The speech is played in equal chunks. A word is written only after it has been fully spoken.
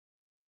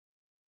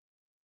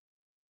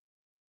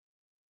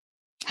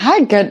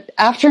Hi, good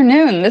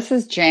afternoon. This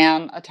is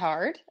Jan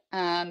Attard,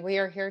 and we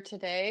are here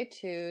today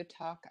to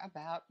talk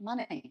about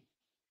money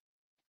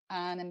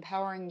and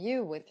empowering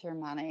you with your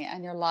money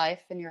and your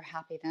life and your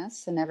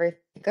happiness and everything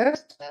that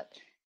goes with it.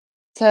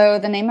 So,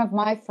 the name of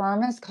my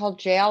firm is called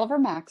J. Oliver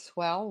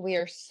Maxwell. We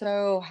are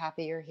so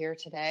happy you're here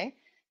today.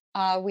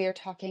 We are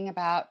talking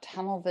about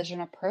tunnel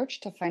vision approach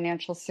to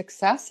financial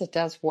success. It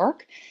does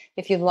work.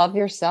 If you love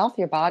yourself,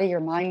 your body, your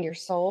mind, your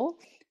soul,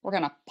 we're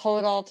going to pull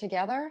it all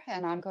together,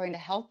 and I'm going to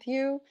help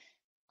you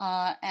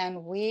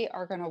and we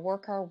are going to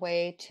work our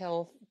way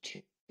to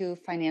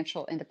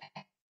financial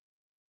independence.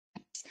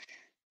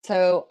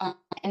 So,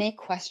 any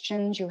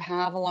questions you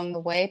have along the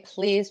way,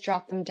 please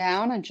drop them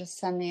down and just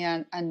send me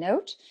a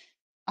note,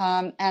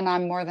 and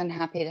I'm more than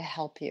happy to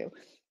help you.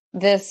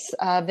 This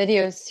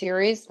video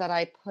series that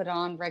I put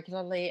on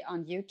regularly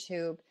on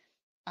YouTube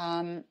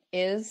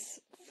is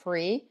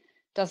free,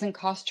 doesn't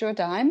cost you a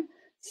dime.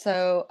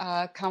 So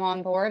come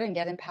on board and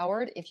get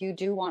empowered. If you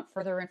do want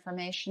further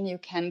information, you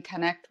can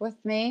connect with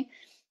me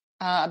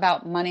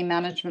about money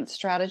management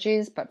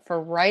strategies. But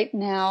for right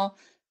now,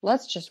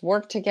 let's just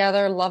work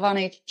together, love on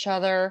each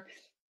other,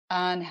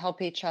 and help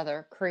each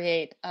other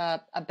create a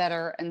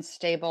better and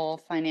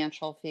stable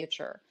financial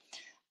future.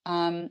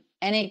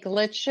 Any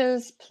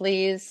glitches,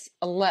 please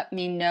let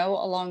me know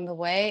along the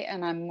way,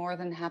 and I'm more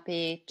than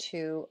happy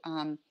to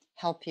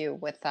help you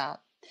with that.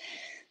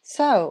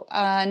 So,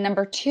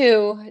 number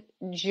two,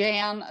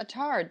 Jan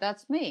Attard,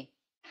 that's me.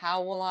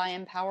 How will I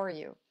empower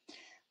you?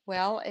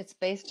 Well, it's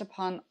based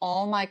upon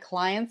all my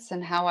clients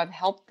and how I've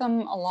helped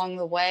them along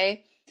the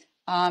way,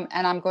 and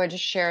I'm going to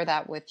share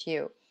that with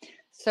you.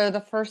 So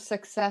the first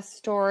success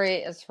story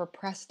is for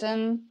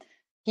Preston.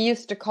 He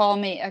used to call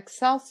me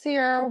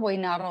Excelsior. We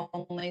not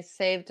only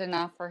saved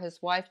enough for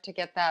his wife to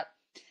get that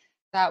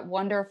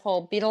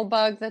wonderful beetle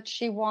bug that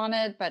she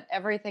wanted, but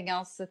everything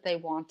else that they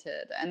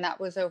wanted. And that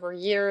was over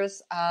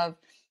years of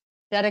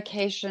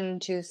dedication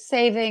to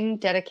saving,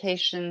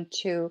 dedication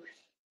to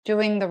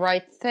doing the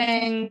right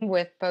thing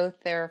with both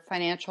their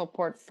financial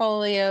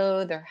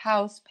portfolio, their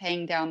house,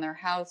 paying down their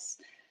house,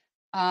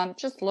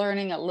 just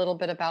learning a little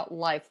bit about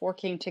life,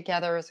 working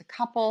together as a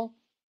couple,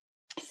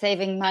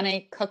 saving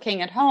money,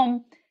 cooking at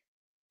home.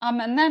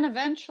 And then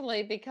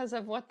eventually, because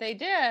of what they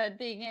did,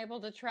 being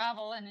able to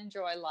travel and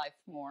enjoy life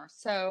more.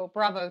 So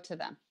bravo to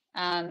them.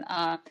 And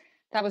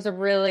that was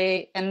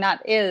that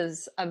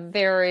is a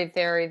very,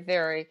 very,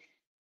 very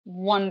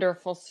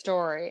wonderful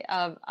story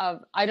of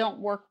I don't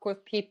work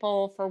with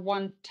people for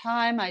one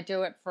time, I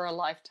do it for a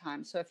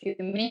lifetime. So if you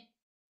meet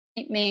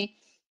me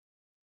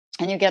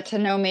and you get to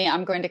know me,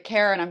 I'm going to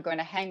care and I'm going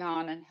to hang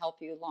on and help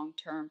you long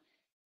term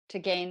to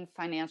gain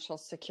financial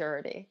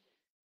security.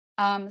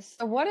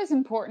 So what is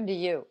important to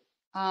you?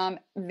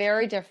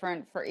 Very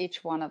different for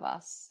each one of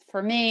us.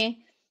 For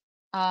me,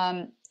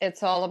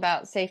 it's all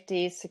about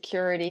safety,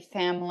 security,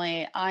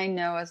 family. I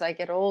know as I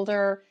get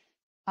older,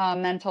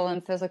 mental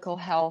and physical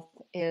health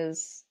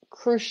is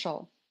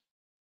crucial.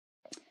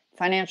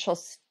 Financial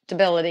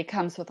stability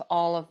comes with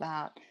all of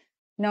that.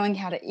 Knowing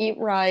how to eat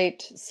right,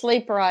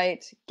 sleep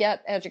right,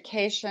 get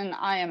education.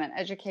 I am an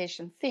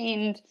education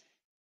fiend.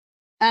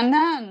 And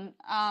then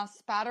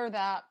spatter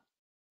that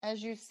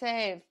as you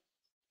save,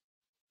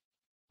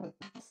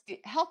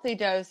 healthy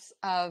dose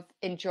of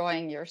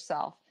enjoying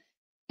yourself,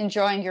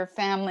 enjoying your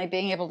family,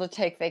 being able to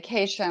take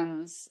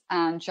vacations,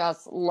 and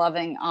just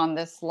loving on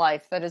this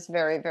life that is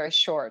very, very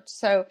short.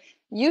 So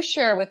you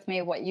share with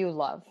me what you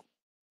love.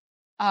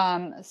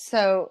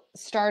 So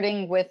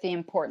starting with the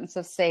importance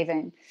of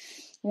saving.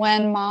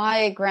 When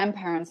my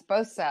grandparents,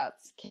 both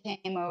sets,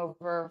 came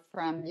over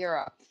from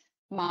Europe,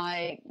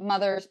 my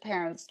mother's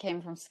parents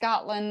came from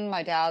Scotland,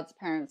 my dad's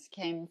parents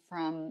came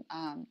from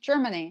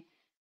Germany.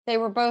 They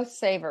were both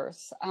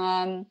savers.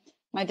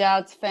 My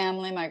dad's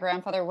family, my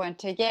grandfather went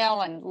to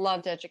Yale and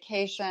loved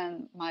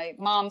education. My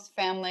mom's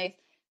family,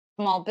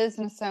 small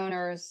business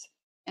owners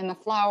in the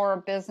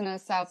flower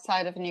business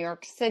outside of New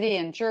York City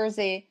and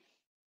Jersey,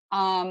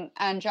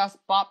 and just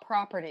bought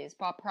properties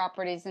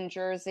in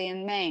Jersey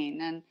and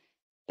Maine, and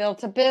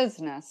built a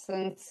business.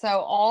 And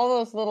so all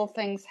those little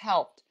things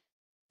helped.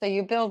 So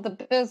you build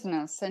the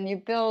business and you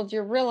build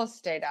your real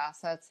estate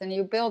assets and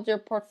you build your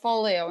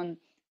portfolio, and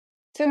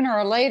sooner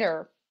or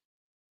later,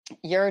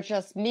 you're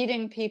just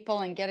meeting people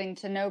and getting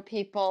to know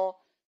people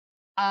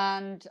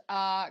and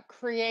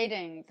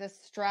creating this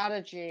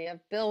strategy of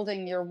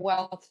building your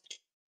wealth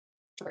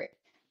tree.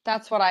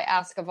 That's what I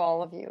ask of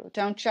all of you.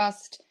 Don't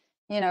just,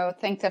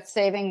 think that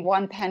saving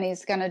one penny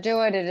is going to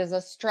do it. It is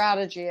a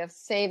strategy of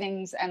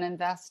savings and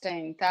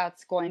investing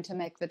that's going to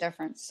make the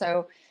difference.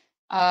 So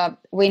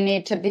we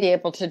need to be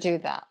able to do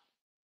that.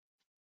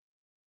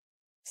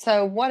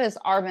 So what is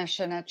our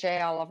mission at J.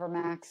 Oliver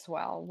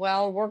Maxwell?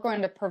 Well, we're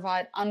going to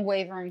provide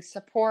unwavering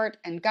support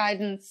and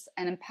guidance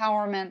and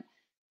empowerment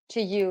to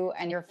you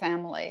and your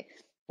family.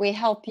 We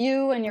help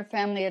you and your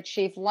family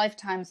achieve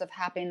lifetimes of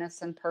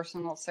happiness and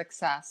personal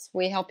success.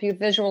 We help you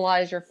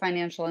visualize your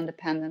financial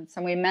independence,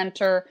 and we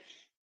mentor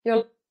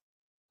your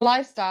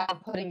lifestyle,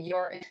 putting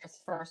your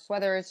interests first,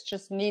 whether it's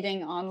just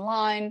meeting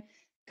online,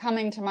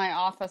 coming to my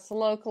office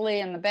locally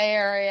in the Bay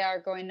Area or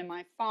going to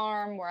my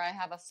farm where I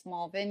have a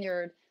small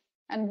vineyard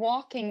and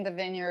walking the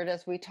vineyard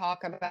as we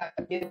talk about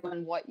you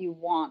and what you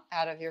want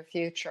out of your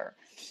future.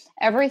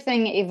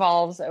 Everything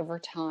evolves over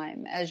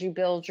time as you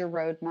build your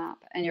roadmap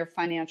and your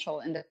financial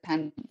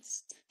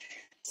independence.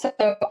 So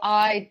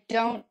I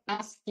don't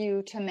ask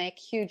you to make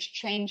huge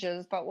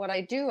changes, but what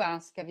I do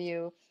ask of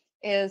you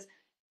is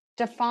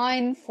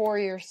define for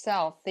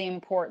yourself the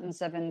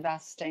importance of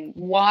investing.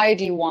 Why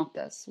do you want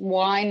this?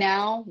 Why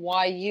now?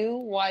 Why you?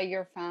 Why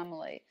your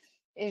family?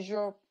 Is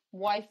your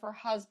wife or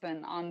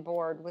husband on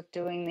board with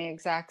doing the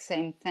exact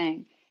same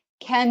thing?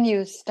 Can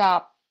you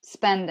stop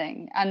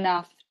spending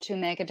enough to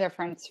make a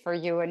difference for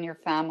you and your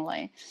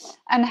family?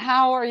 And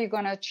how are you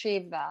going to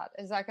achieve that?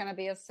 Is that going to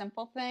be a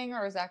simple thing,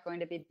 or is that going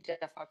to be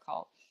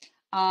difficult?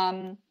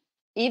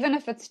 Even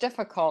if it's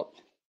difficult,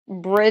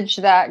 bridge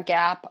that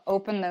gap,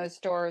 open those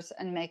doors,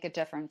 and make a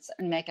difference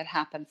and make it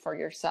happen for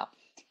yourself,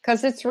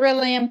 because it's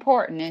really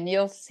important, and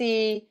you'll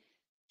see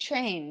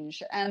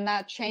change, and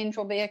that change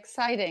will be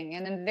exciting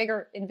and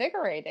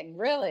invigorating.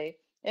 Really,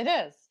 it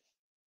is.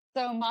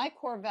 So my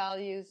core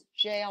values,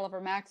 J. Oliver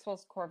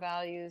Maxwell's core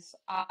values,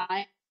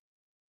 I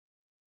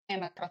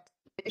am a trusted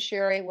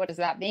fiduciary. What does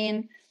that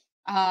mean?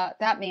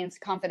 That means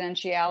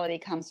confidentiality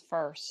comes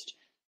first.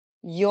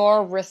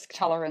 Your risk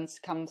tolerance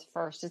comes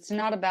first. It's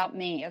not about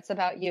me, it's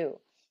about you.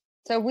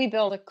 So we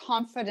build a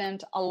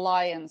confident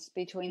alliance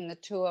between the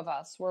two of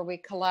us where we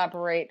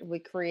collaborate, we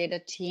create a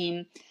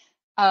team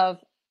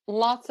of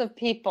lots of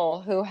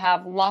people who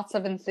have lots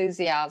of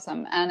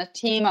enthusiasm, and a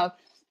team of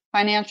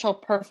financial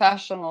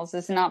professionals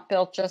is not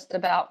built just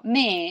about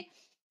me.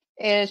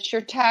 It's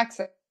your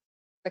tax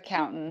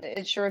accountant,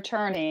 it's your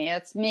attorney,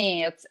 it's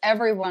me, it's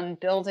everyone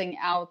building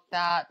out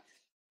that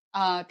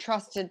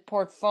trusted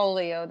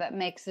portfolio that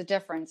makes a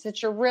difference.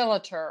 It's your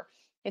realtor,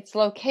 it's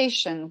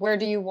location. Where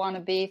do you want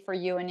to be for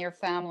you and your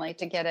family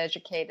to get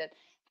educated?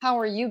 How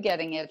are you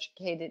getting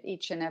educated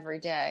each and every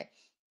day?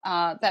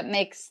 That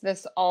makes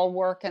this all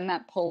work, and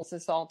that pulls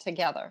this all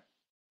together.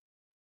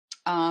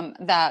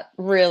 That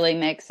really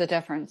makes a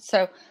difference.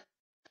 So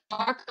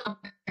our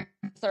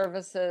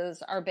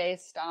services are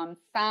based on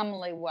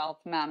family wealth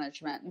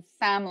management and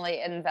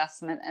family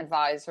investment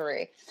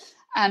advisory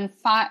and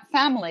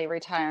family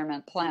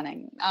retirement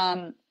planning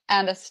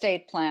and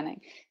estate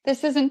planning.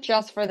 This isn't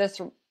just for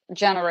this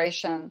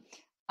generation.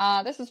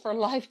 This is for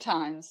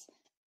lifetimes,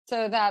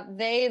 so that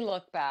they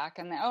look back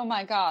and they, oh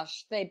my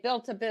gosh, they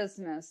built a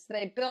business,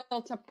 they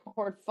built a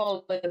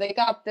portfolio, they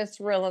got this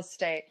real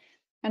estate,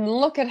 and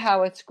look at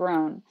how it's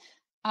grown.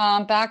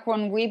 Back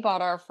when we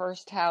bought our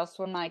first house,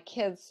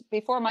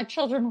 before my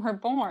children were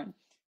born,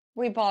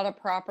 we bought a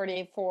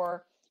property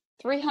for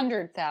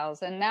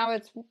 $300,000. Now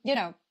it's,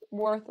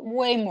 worth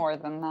way more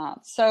than that.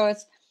 So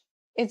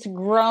it's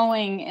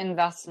growing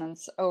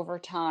investments over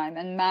time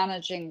and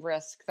managing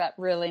risk that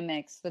really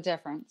makes the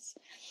difference.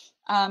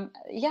 And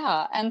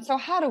so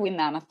how do we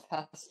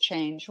manifest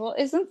change? Well,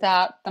 isn't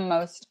that the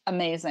most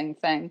amazing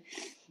thing?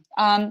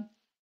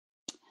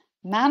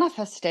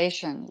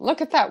 Manifestation.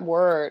 Look at that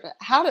word.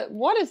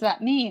 What does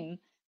that mean?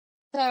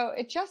 So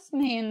it just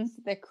means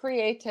the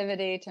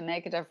creativity to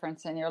make a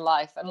difference in your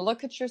life, and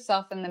look at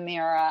yourself in the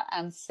mirror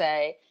and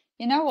say,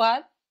 you know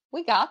what?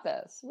 We got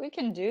this. We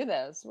can do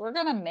this. We're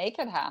going to make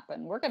it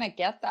happen. We're going to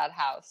get that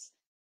house.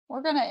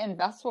 We're going to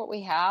invest what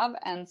we have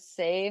and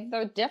save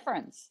the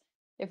difference.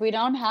 If we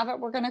don't have it,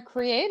 we're going to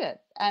create it.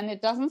 And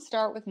it doesn't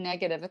start with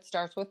negative. It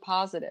starts with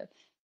positive.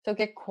 So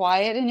get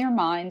quiet in your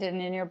mind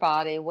and in your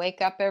body.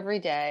 Wake up every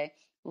day.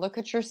 Look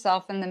at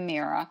yourself in the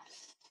mirror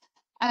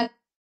and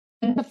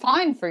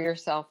define for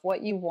yourself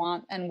what you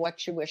want and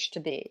what you wish to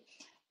be.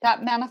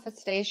 That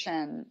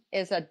manifestation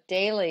is a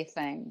daily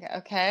thing,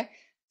 okay?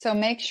 So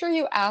make sure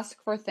you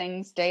ask for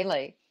things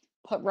daily.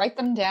 Write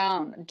them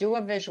down, do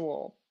a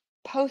visual,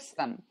 post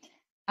them.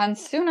 And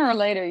sooner or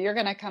later, you're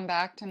going to come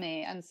back to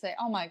me and say,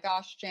 oh my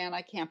gosh, Jan,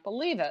 I can't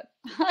believe it.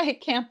 I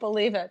can't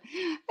believe it.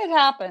 It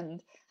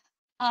happened.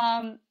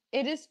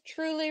 It is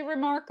truly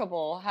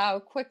remarkable how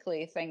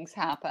quickly things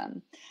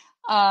happen,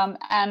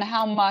 and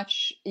how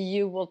much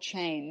you will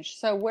change.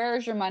 So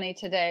where's your money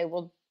today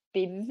will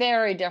be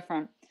very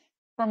different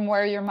from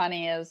where your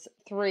money is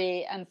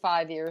 3 and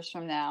 5 years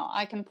from now.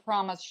 I can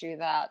promise you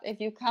that. If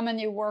you come and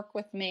you work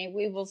with me,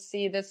 we will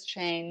see this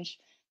change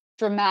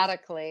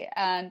dramatically,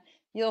 and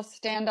you'll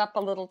stand up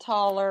a little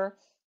taller.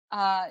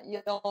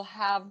 You'll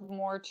have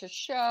more to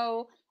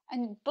show,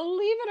 and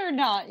believe it or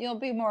not, you'll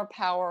be more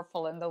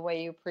powerful in the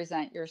way you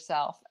present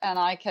yourself. And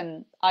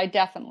I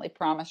definitely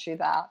promise you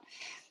that.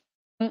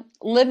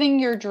 Living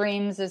your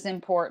dreams is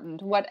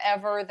important,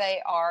 whatever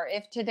they are.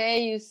 If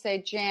today you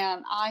say,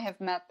 Jan, I have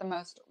met the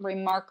most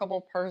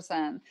remarkable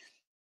person,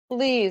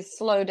 please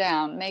slow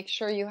down. Make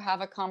sure you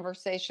have a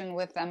conversation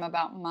with them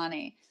about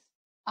money.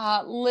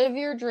 Live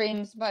your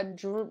dreams, but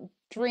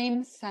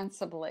dream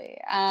sensibly.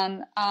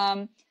 And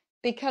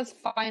because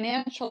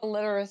financial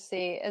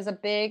literacy is a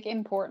big,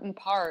 important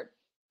part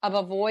of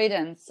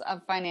avoidance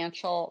of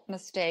financial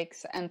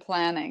mistakes and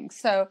planning.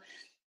 So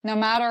No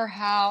matter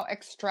how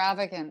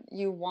extravagant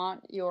you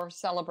want your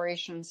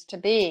celebrations to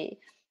be,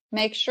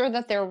 make sure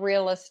that they're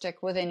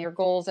realistic within your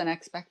goals and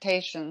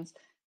expectations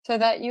so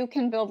that you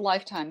can build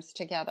lifetimes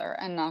together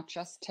and not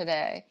just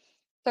today.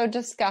 So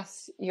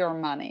discuss your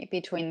money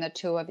between the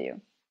two of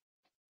you.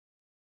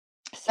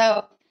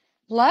 So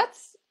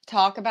let's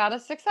talk about a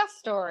success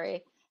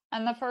story.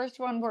 And the first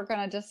one we're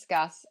going to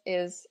discuss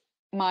is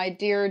my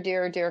dear,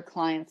 dear, dear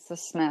clients, the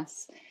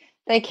Smiths.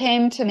 They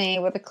came to me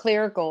with a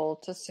clear goal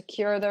to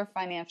secure their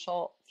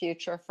financial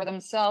future for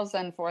themselves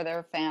and for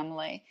their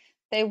family.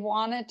 They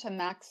wanted to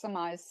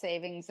maximize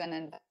savings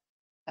and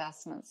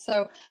investments.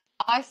 So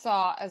I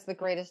saw as the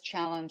greatest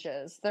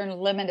challenges their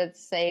limited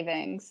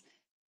savings,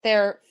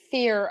 their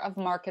fear of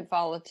market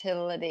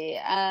volatility,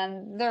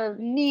 and their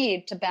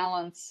need to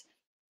balance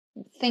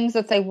things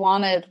that they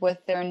wanted with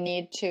their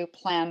need to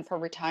plan for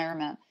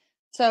retirement.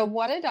 So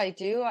what did I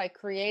do? I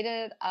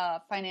created a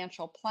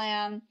financial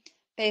plan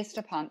based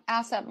upon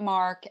asset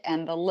mark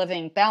and the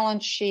living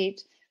balance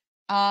sheet,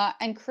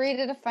 and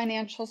created a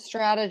financial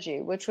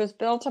strategy, which was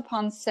built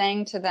upon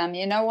saying to them,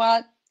 you know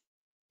what?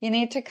 You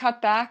need to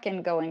cut back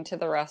in going to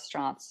the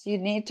restaurants. You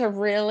need to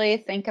really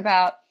think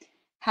about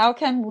how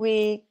can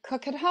we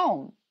cook at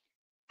home?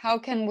 How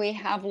can we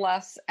have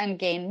less and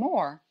gain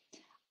more?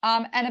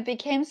 And it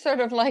became sort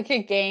of like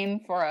a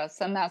game for us,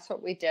 and that's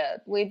what we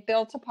did. We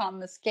built upon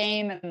this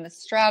game and this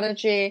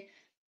strategy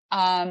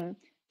to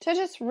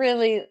just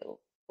really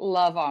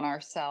love on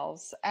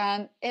ourselves,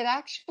 and it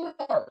actually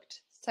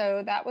worked.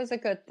 So that was a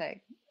good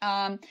thing.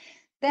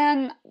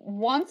 Then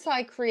once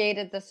I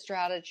created the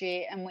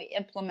strategy and we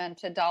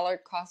implemented dollar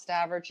cost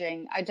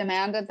averaging, I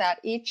demanded that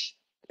each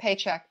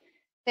paycheck,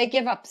 they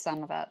give up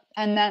some of it.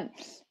 And then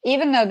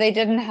even though they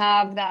didn't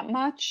have that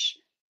much,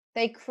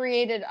 they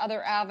created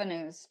other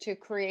avenues to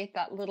create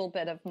that little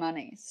bit of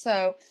money.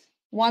 So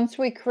once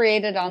we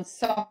created on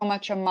so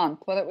much a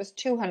month, whether it was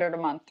 200 a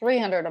month,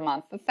 300 a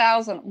month,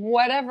 1,000,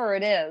 whatever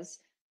it is,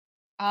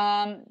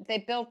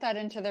 they built that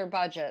into their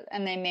budget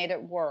and they made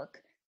it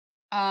work.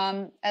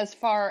 As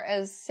far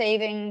as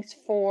savings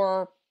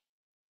for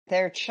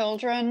their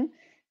children,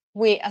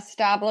 we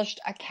established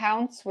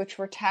accounts which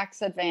were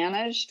tax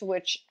advantaged,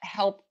 which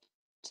helped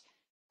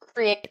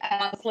create a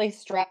monthly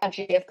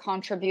strategy of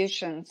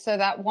contribution so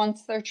that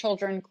once their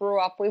children grew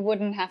up, we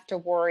wouldn't have to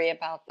worry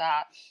about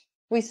that.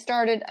 We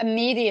started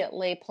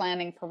immediately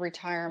planning for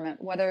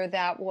retirement, whether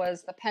that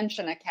was the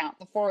pension account,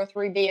 the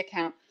 403B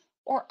account,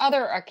 or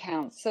other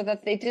accounts, so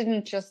that they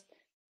didn't just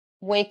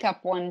wake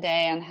up one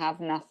day and have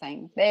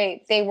nothing.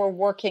 They were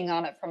working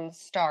on it from the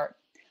start.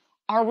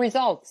 Our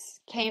results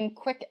came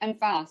quick and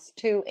fast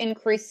to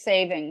increase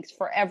savings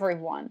for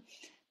everyone.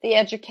 The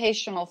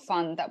educational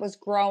fund that was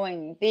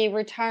growing, the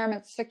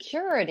retirement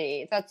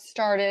security that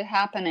started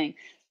happening.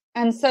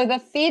 And so the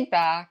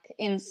feedback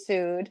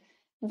ensued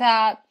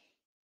that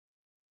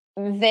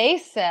they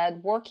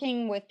said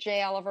working with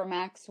J. Oliver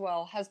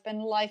Maxwell has been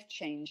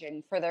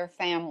life-changing for their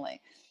family.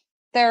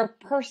 Their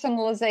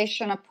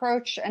personalization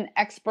approach and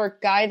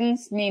expert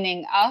guidance,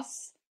 meaning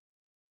us,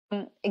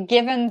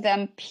 given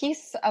them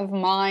peace of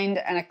mind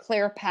and a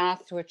clear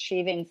path to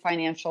achieving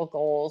financial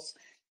goals.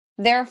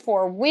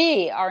 Therefore,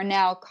 we are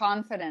now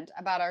confident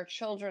about our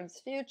children's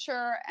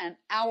future and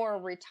our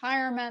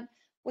retirement.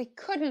 We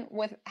couldn't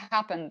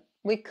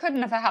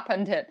have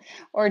happened it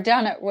or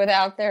done it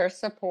without their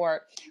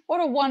support. What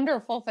a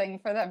wonderful thing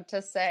for them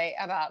to say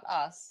about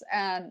us,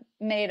 and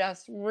made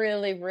us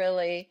really,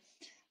 really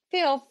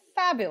feel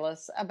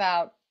fabulous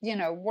about,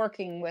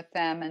 working with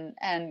them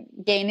and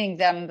gaining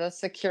them the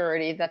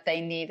security that they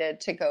needed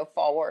to go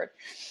forward.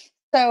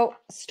 So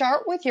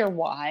start with your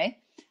why.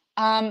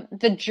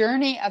 The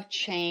journey of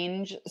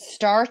change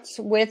starts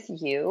with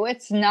you.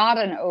 It's not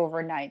an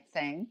overnight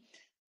thing.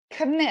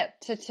 Commit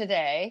to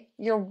today.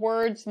 Your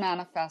words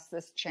manifest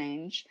this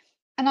change,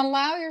 and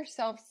allow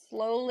yourself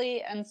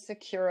slowly and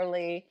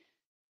securely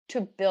to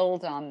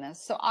build on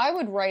this. So I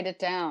would write it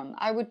down.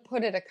 I would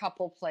put it a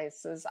couple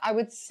places. I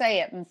would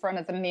say it in front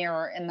of the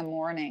mirror in the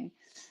morning.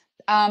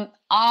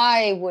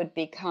 I would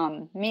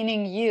become,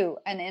 meaning you,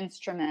 an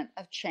instrument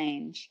of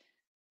change.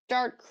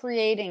 Start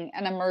creating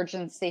an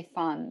emergency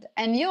fund,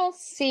 and you'll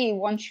see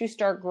once you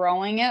start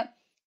growing it,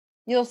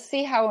 you'll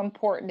see how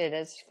important it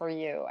is for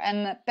you,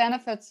 and the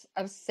benefits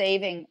of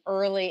saving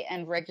early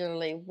and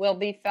regularly will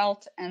be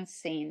felt and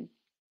seen.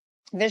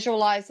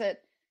 Visualize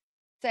it,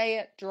 say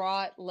it,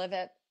 draw it, live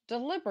it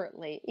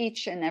deliberately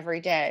each and every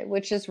day,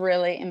 which is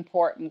really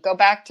important. Go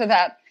back to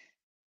that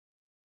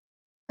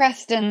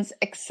Preston's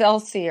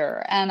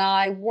Excelsior, and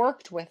I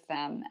worked with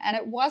them, and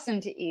it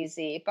wasn't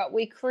easy, but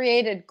we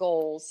created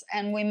goals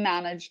and we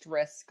managed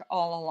risk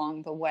all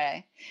along the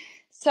way.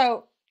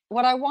 So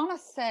what I want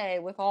to say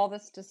with all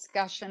this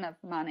discussion of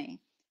money,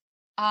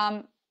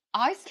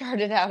 I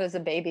started out as a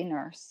baby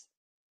nurse.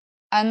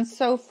 And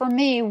so for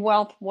me,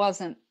 wealth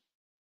wasn't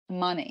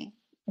money.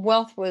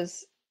 Wealth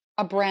was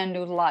a brand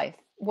new life.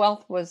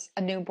 Wealth was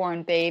a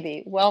newborn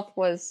baby. Wealth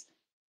was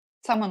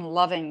someone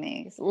loving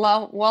me.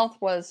 Wealth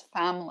was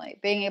family,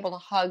 being able to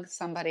hug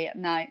somebody at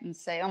night and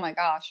say, oh my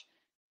gosh,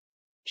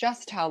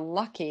 just how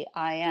lucky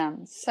I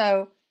am.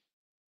 So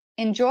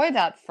enjoy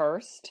that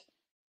first.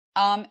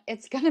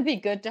 It's going to be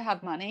good to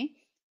have money,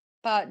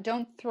 but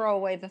don't throw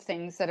away the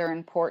things that are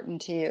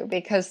important to you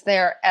because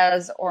they're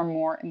as or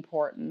more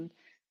important.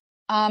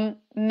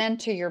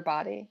 Mentor your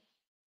body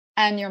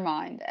and your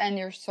mind and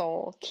your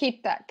soul.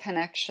 Keep that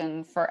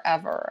connection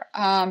forever.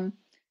 And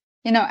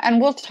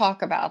we'll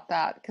talk about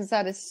that because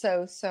that is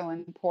so, so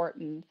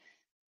important.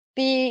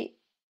 Be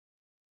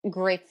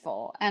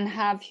grateful and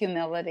have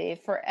humility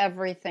for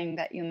everything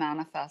that you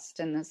manifest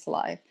in this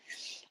life.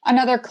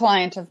 Another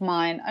client of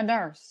mine, a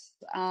nurse,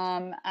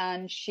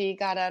 and she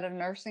got out of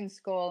nursing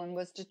school and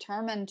was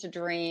determined to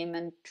dream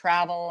and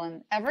travel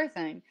and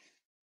everything.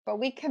 But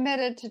we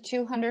committed to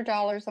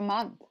 $200 a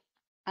month.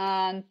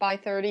 And by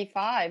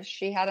 35,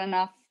 she had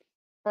enough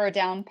for a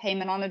down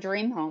payment on a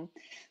dream home.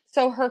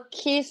 So her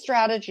key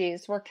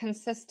strategies were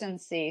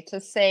consistency,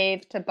 to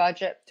save, to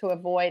budget, to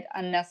avoid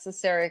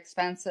unnecessary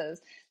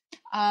expenses.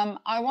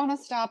 I want to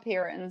stop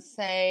here and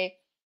say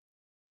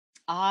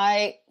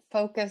I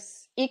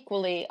focus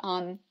equally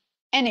on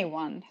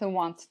anyone who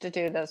wants to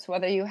do this,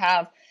 whether you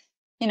have,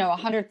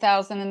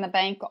 100,000 in the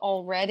bank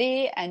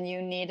already and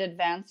you need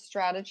advanced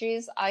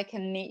strategies, I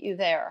can meet you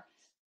there.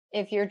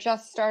 If you're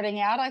just starting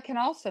out, I can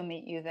also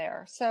meet you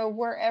there. So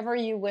wherever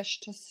you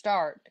wish to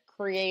start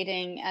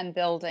creating and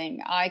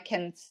building, I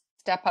can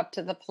step up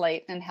to the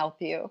plate and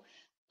help you.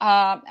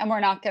 And we're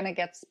not going to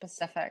get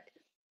specific.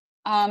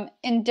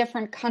 In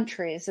different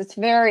countries, it's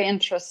very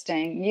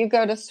interesting. You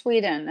go to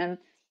Sweden and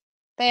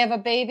they have a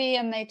baby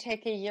and they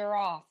take a year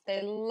off.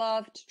 They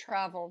love to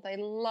travel. They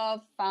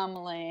love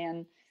family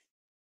and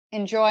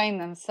enjoying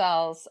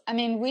themselves. I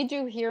mean, we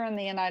do here in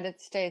the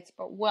United States,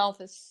 but wealth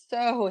is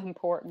so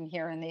important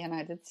here in the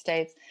United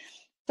States.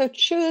 So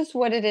choose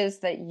what it is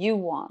that you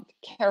want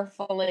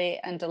carefully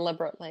and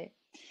deliberately.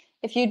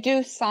 If you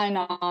do sign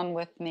on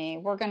with me,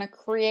 we're going to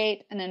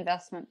create an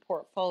investment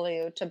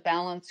portfolio to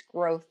balance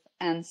growth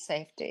and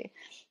safety.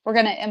 We're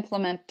going to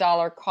implement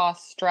dollar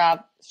cost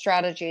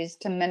strategies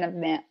to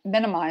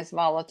minimize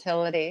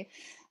volatility.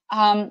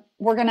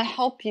 We're going to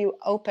help you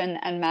open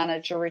and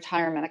manage your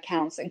retirement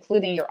accounts,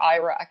 including your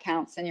IRA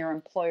accounts and your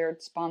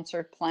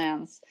employer-sponsored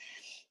plans.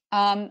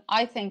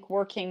 I think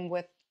working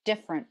with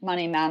different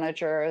money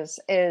managers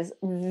is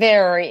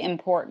very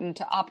important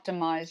to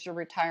optimize your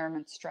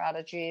retirement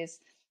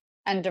strategies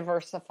and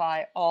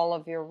diversify all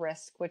of your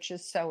risk, which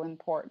is so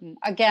important.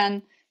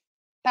 Again,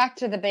 back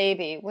to the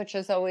baby, which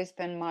has always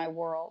been my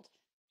world.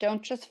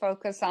 Don't just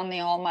focus on the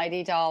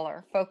almighty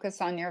dollar,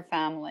 focus on your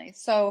family.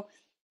 So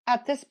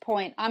at this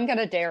point, I'm going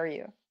to dare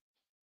you.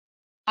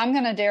 I'm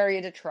going to dare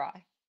you to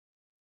try.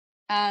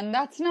 And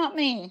that's not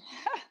me.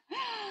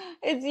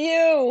 It's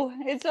you.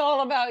 It's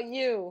all about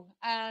you.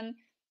 And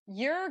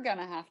you're going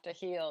to have to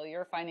heal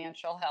your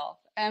financial health.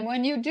 And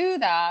when you do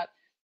that,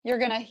 you're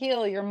going to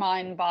heal your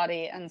mind,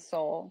 body, and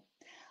soul.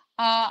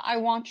 I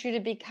want you to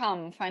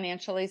become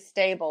financially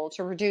stable,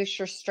 to reduce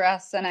your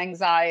stress and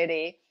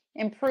anxiety.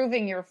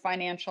 Improving your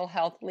financial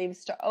health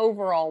leads to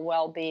overall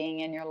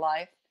well-being in your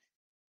life.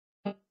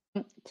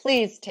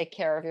 Please take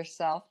care of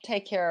yourself.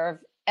 Take care of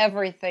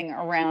everything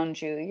around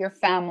you, your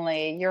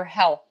family, your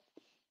health,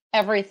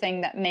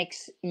 everything that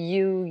makes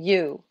you,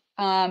 you.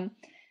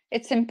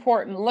 It's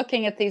important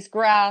looking at these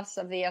graphs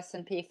of the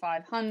S&P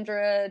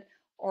 500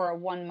 or a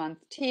 1-month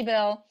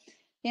T-bill.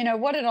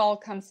 What it all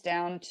comes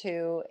down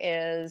to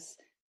is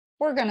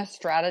we're going to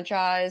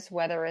strategize,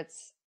 whether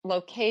it's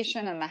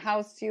location in the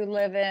house you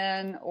live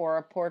in or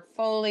a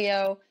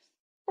portfolio.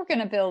 We're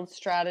going to build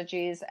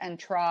strategies and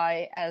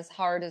try as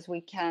hard as we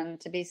can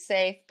to be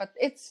safe, but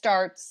it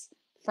starts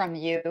from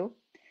you.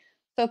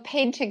 So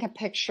painting a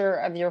picture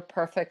of your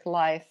perfect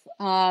life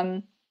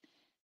and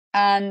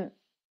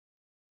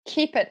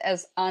keep it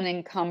as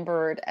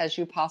unencumbered as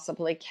you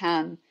possibly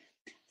can.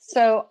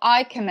 So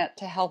I commit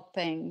to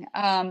helping.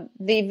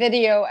 The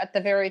video at the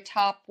very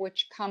top,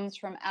 which comes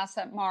from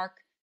Asset Mark,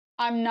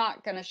 I'm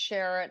not going to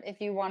share it. If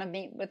you want to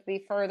meet with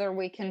me further,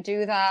 we can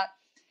do that.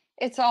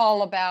 It's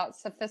all about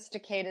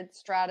sophisticated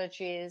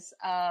strategies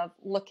of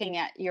looking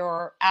at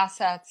your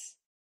assets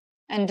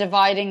and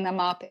dividing them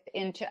up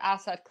into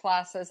asset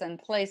classes and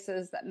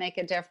places that make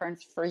a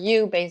difference for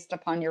you based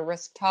upon your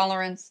risk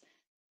tolerance.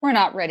 We're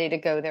not ready to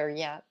go there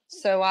yet,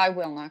 so I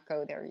will not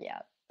go there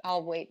yet.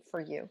 I'll wait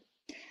for you.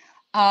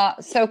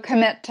 So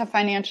commit to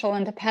financial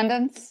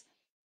independence,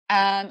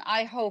 and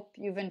I hope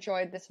you've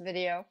enjoyed this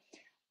video.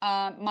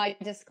 My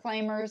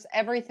disclaimers,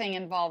 everything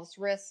involves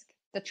risk.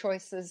 The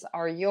choices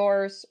are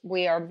yours.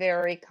 We are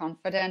very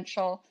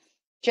confidential.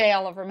 J.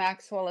 Oliver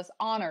Maxwell is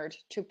honored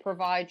to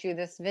provide you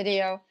this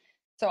video.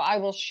 So I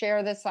will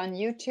share this on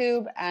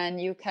YouTube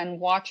and you can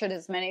watch it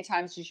as many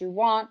times as you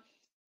want.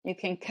 You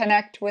can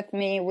connect with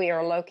me. We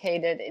are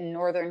located in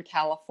Northern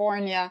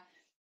California.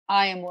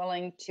 I am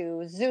willing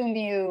to Zoom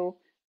you,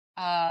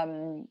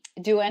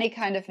 do any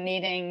kind of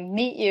meeting,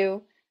 meet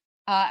you.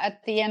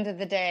 At the end of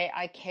the day,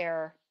 I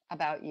care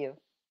about you.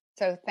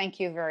 So thank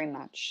you very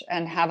much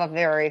and have a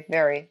very,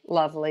 very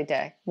lovely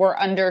day. We're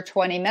under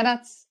 20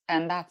 minutes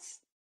and that's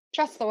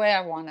just the way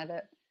I wanted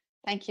it.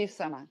 Thank you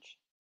so much.